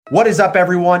What is up,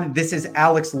 everyone? This is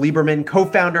Alex Lieberman,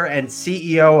 co-founder and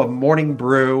CEO of Morning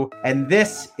Brew, and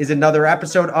this is another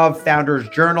episode of Founder's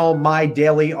Journal, my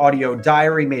daily audio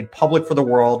diary made public for the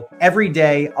world. Every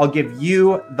day, I'll give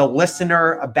you, the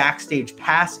listener, a backstage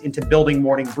pass into building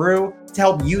Morning Brew to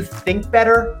help you think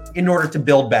better in order to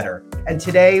build better. And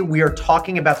today, we are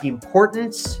talking about the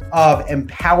importance of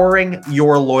empowering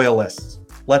your loyalists.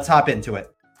 Let's hop into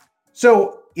it.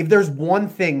 So, if there's one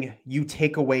thing you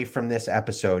take away from this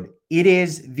episode, it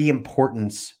is the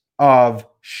importance of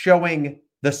showing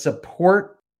the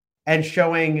support and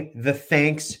showing the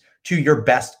thanks to your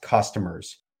best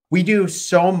customers. We do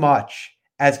so much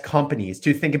as companies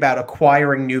to think about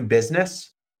acquiring new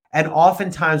business, and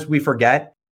oftentimes we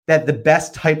forget that the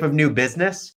best type of new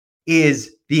business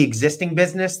is the existing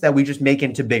business that we just make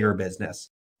into bigger business.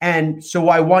 And so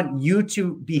I want you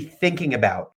to be thinking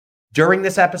about during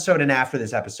this episode and after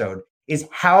this episode is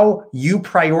how you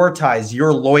prioritize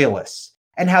your loyalists,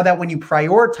 and how that when you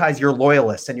prioritize your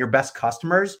loyalists and your best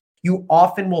customers, you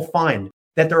often will find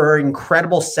that there are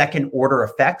incredible second order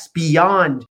effects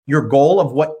beyond your goal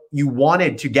of what you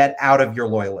wanted to get out of your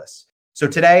loyalists. So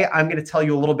today I'm going to tell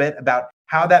you a little bit about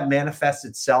how that manifests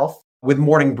itself with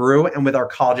Morning Brew and with our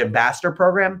College Ambassador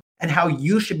program, and how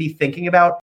you should be thinking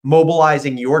about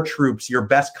mobilizing your troops, your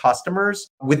best customers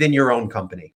within your own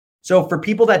company. So for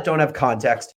people that don't have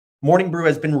context, Morning Brew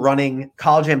has been running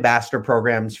College Ambassador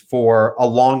programs for a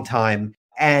long time.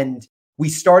 And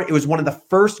it was one of the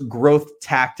first growth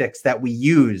tactics that we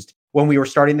used when we were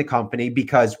starting the company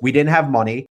because we didn't have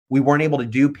money. We weren't able to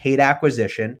do paid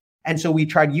acquisition. And so we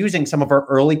tried using some of our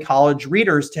early college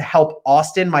readers to help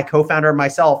Austin, my co-founder, and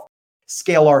myself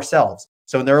scale ourselves.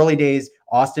 So in the early days,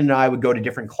 Austin and I would go to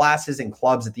different classes and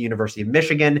clubs at the University of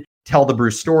Michigan, tell the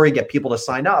Brew story, get people to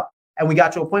sign up. And we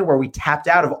got to a point where we tapped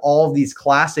out of all of these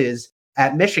classes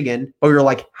at Michigan, but we were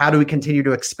like, how do we continue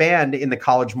to expand in the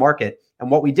college market? And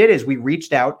what we did is we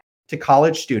reached out to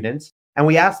college students and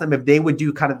we asked them if they would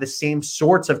do kind of the same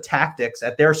sorts of tactics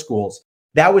at their schools.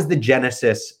 That was the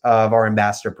genesis of our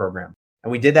ambassador program.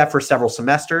 And we did that for several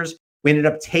semesters. We ended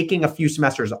up taking a few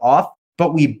semesters off,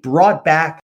 but we brought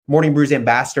back Morning Brew's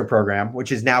ambassador program,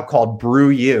 which is now called Brew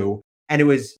U. And it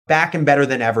was back and better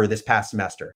than ever this past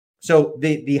semester. So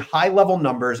the high level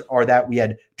numbers are that we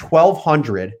had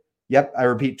 1,200,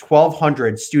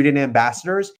 1,200 student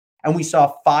ambassadors, and we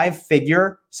saw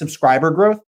 5-figure subscriber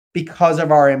growth because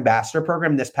of our ambassador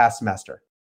program this past semester.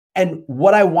 And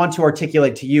what I want to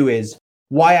articulate to you is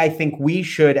why I think we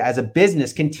should, as a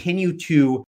business, continue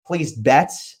to place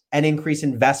bets and increase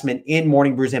investment in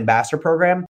Morning Brew's ambassador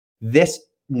program this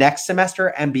next semester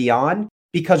and beyond,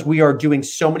 because we are doing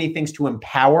so many things to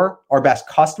empower our best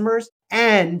customers.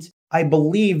 And I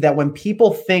believe that when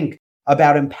people think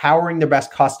about empowering their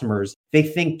best customers, they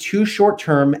think too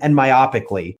short-term and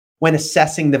myopically when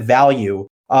assessing the value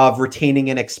of retaining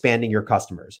and expanding your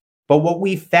customers. But what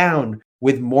we found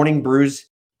with Morning Brew's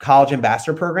College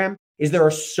Ambassador program is there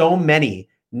are so many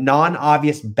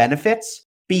non-obvious benefits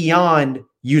beyond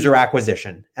user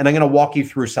acquisition. And I'm going to walk you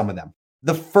through some of them.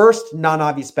 The first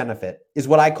non-obvious benefit is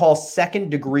what I call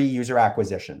second-degree user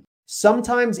acquisition.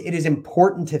 Sometimes it is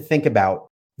important to think about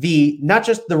not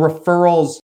just the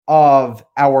referrals of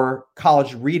our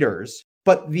college readers,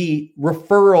 but the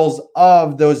referrals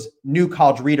of those new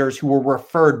college readers who were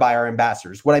referred by our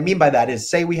ambassadors. What I mean by that is,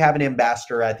 say we have an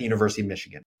ambassador at the University of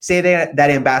Michigan. Say that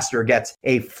ambassador gets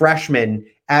a freshman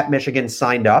at Michigan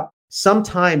signed up.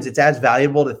 Sometimes it's as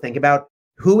valuable to think about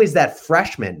who is that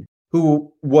freshman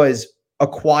who was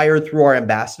acquired through our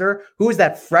ambassador, who is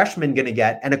that freshman going to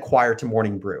get and acquire to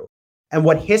Morning Brew? And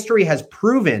what history has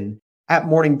proven at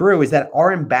Morning Brew is that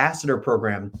our ambassador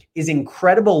program is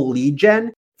incredible lead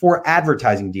gen for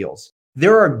advertising deals.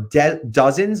 There are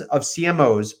dozens of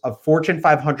CMOs of Fortune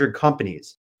 500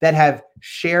 companies that have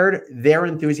shared their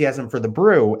enthusiasm for the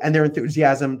brew and their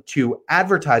enthusiasm to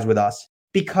advertise with us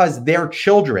because their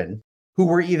children, who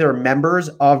were either members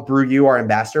of Brew U, our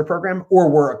ambassador program, or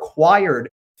were acquired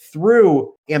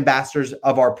through ambassadors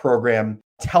of our program,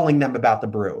 telling them about the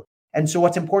brew. And so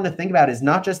what's important to think about is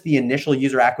not just the initial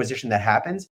user acquisition that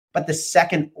happens, but the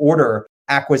second order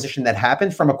acquisition that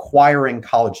happens from acquiring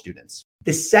college students.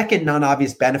 The second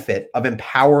non-obvious benefit of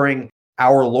empowering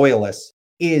our loyalists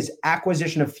is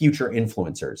acquisition of future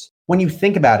influencers. When you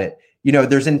think about it,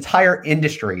 there's an entire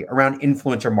industry around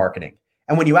influencer marketing.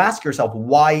 And when you ask yourself,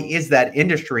 why is that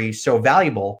industry so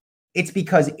valuable? It's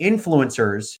because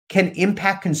influencers can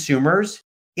impact consumers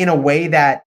in a way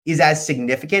that is as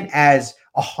significant as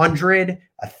 100,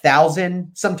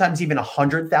 1,000, sometimes even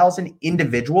 100,000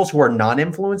 individuals who are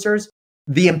non-influencers,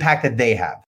 the impact that they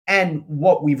have. And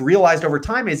what we've realized over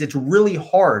time is it's really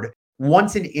hard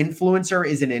once an influencer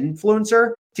is an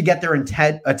influencer to get their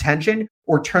attention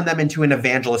or turn them into an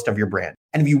evangelist of your brand.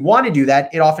 And if you want to do that,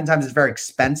 it oftentimes is very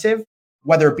expensive,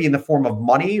 whether it be in the form of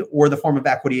money or the form of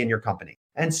equity in your company.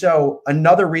 And so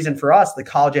another reason for us, the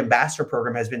College Ambassador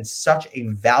Program has been such a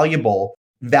valuable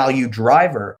value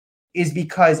driver is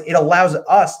because it allows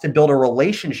us to build a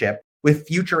relationship with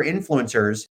future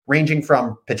influencers ranging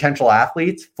from potential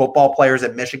athletes, football players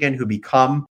at Michigan who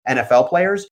become NFL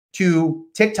players, to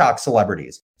TikTok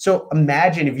celebrities. So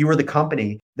imagine if you were the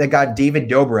company that got David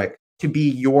Dobrik to be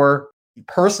your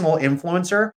personal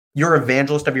influencer, your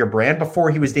evangelist of your brand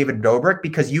before he was David Dobrik,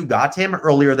 because you got to him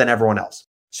earlier than everyone else.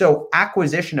 So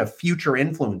acquisition of future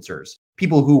influencers,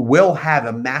 people who will have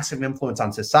a massive influence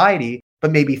on society,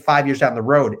 but maybe 5 years down the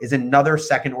road, is another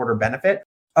second order benefit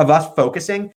of us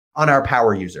focusing on our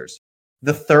power users.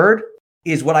 The third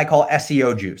is what I call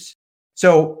SEO juice.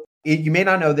 So you may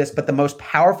not know this, but the most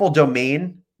powerful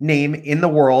domain name in the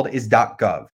world is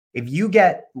 .gov. If you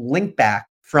get link back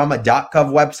from a .gov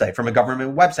website, from a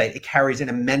government website, it carries an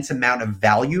immense amount of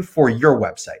value for your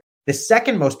website. The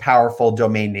second most powerful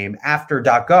domain name after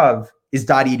 .gov is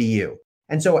 .edu.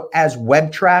 And so as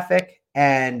web traffic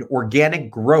and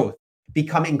organic growth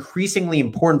become increasingly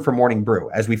important for Morning Brew,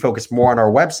 as we focus more on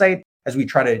our website, as we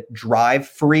try to drive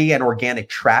free and organic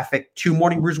traffic to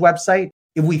Morning Brew's website,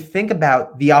 if we think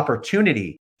about the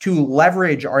opportunity to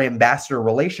leverage our ambassador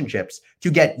relationships to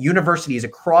get universities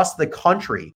across the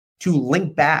country to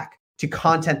link back to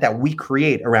content that we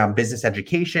create around business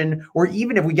education, or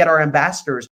even if we get our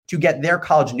ambassadors to get their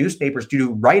college newspapers to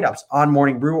do write-ups on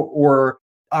Morning Brew or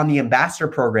on the ambassador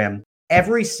program,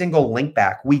 every single link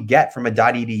back we get from a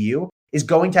 .edu is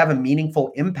going to have a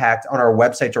meaningful impact on our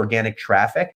website's organic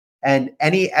traffic. And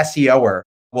any SEOer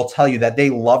will tell you that they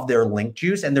love their link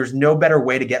juice, and there's no better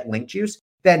way to get link juice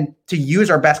than to use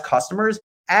our best customers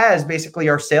as basically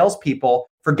our salespeople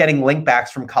for getting link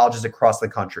backs from colleges across the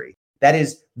country. That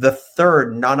is the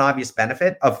third non-obvious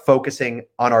benefit of focusing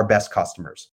on our best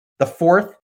customers. The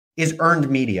fourth is earned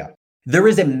media. There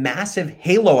is a massive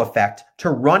halo effect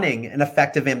to running an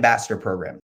effective ambassador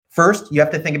program. First, you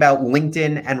have to think about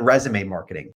LinkedIn and resume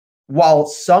marketing. While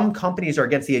some companies are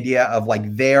against the idea of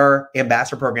like their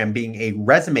ambassador program being a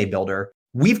resume builder,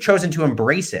 we've chosen to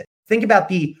embrace it. Think about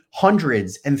the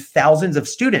hundreds and thousands of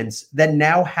students that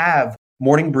now have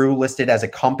Morning Brew listed as a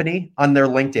company on their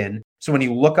LinkedIn. So when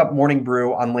you look up Morning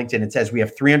Brew on LinkedIn, it says we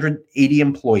have 380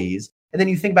 employees. And then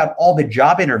you think about all the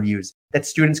job interviews that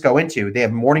students go into. They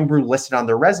have Morning Brew listed on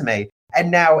their resume. And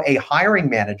now a hiring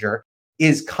manager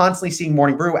is constantly seeing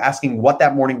Morning Brew, asking what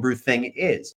that Morning Brew thing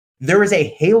is. There is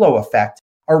a halo effect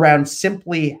around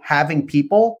simply having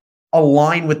people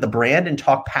align with the brand and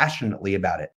talk passionately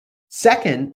about it.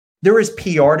 Second, there is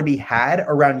PR to be had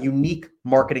around unique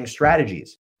marketing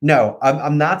strategies. No,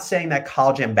 I'm not saying that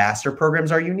college ambassador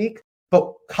programs are unique,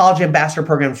 but college ambassador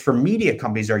programs for media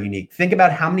companies are unique. Think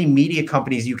about how many media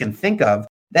companies you can think of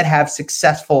that have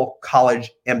successful college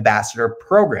ambassador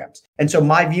programs. And so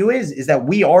my view is that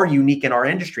we are unique in our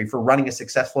industry for running a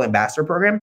successful ambassador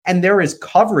program. And there is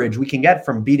coverage we can get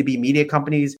from B2B media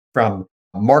companies, from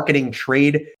marketing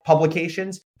trade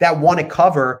publications that want to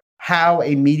cover how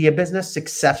a media business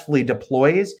successfully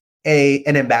deploys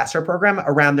an ambassador program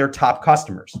around their top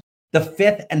customers. The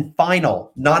fifth and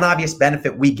final non-obvious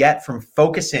benefit we get from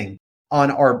focusing on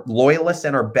our loyalists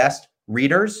and our best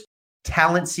readers,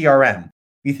 talent CRM.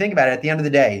 You think about it, at the end of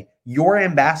the day, your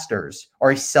ambassadors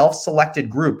are a self-selected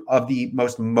group of the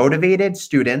most motivated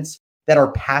students that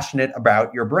are passionate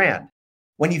about your brand.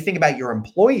 When you think about your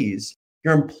employees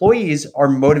are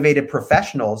motivated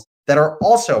professionals that are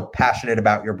also passionate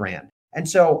about your brand. And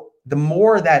so the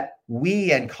more that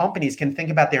we and companies can think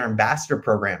about their ambassador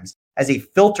programs as a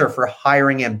filter for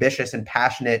hiring ambitious and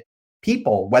passionate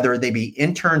people, whether they be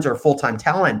interns or full-time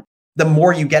talent, the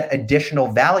more you get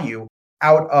additional value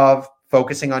out of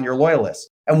focusing on your loyalists.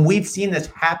 And we've seen this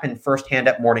happen firsthand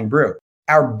at Morning Brew.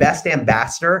 Our best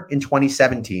ambassador in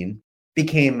 2017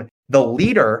 became the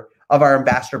leader of our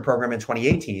ambassador program in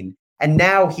 2018. And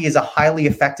now he is a highly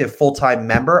effective full-time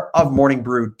member of Morning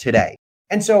Brew today.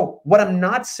 And so what I'm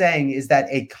not saying is that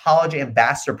a college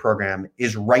ambassador program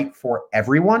is right for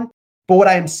everyone. But what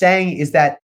I'm saying is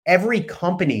that every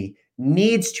company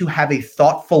needs to have a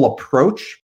thoughtful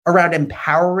approach around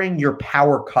empowering your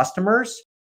power customers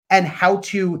and how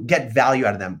to get value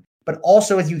out of them. But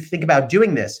also, as you think about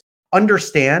doing this,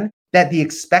 understand that the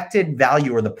expected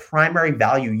value or the primary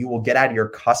value you will get out of your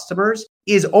customers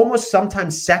is almost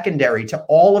sometimes secondary to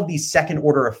all of these second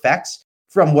order effects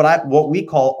from what we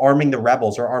call arming the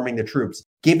rebels or arming the troops,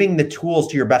 giving the tools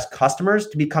to your best customers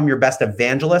to become your best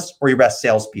evangelists or your best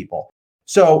salespeople.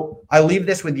 So I leave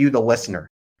this with you, the listener.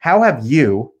 How have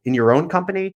you in your own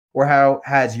company, or how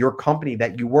has your company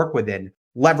that you work within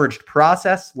leveraged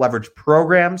process, leveraged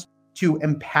programs to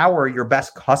empower your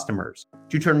best customers,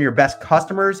 to turn your best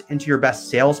customers into your best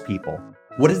salespeople?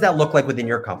 What does that look like within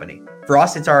your company? For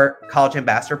us, it's our College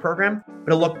Ambassador program,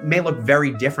 but it may look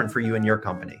very different for you in your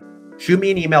company. Shoot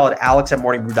me an email at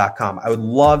alex@morningbrew.com. I would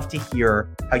love to hear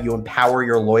how you empower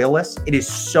your loyalists. It is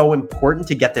so important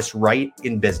to get this right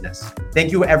in business.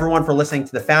 Thank you, everyone, for listening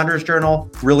to the Founders Journal.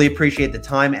 Really appreciate the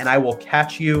time, and I will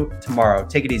catch you tomorrow.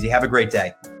 Take it easy. Have a great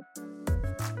day.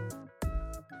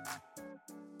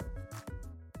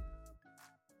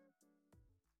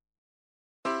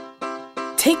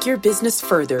 Take your business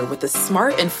further with the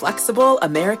smart and flexible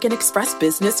American Express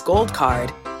Business Gold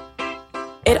Card.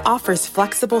 It offers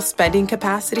flexible spending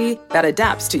capacity that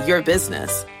adapts to your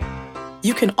business.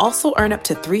 You can also earn up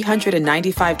to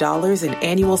 $395 in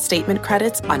annual statement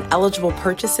credits on eligible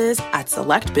purchases at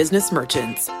select business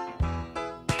merchants.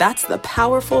 That's the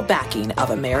powerful backing of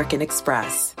American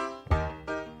Express.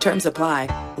 Terms apply.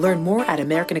 Learn more at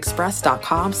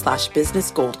americanexpress.com/business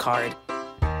gold card.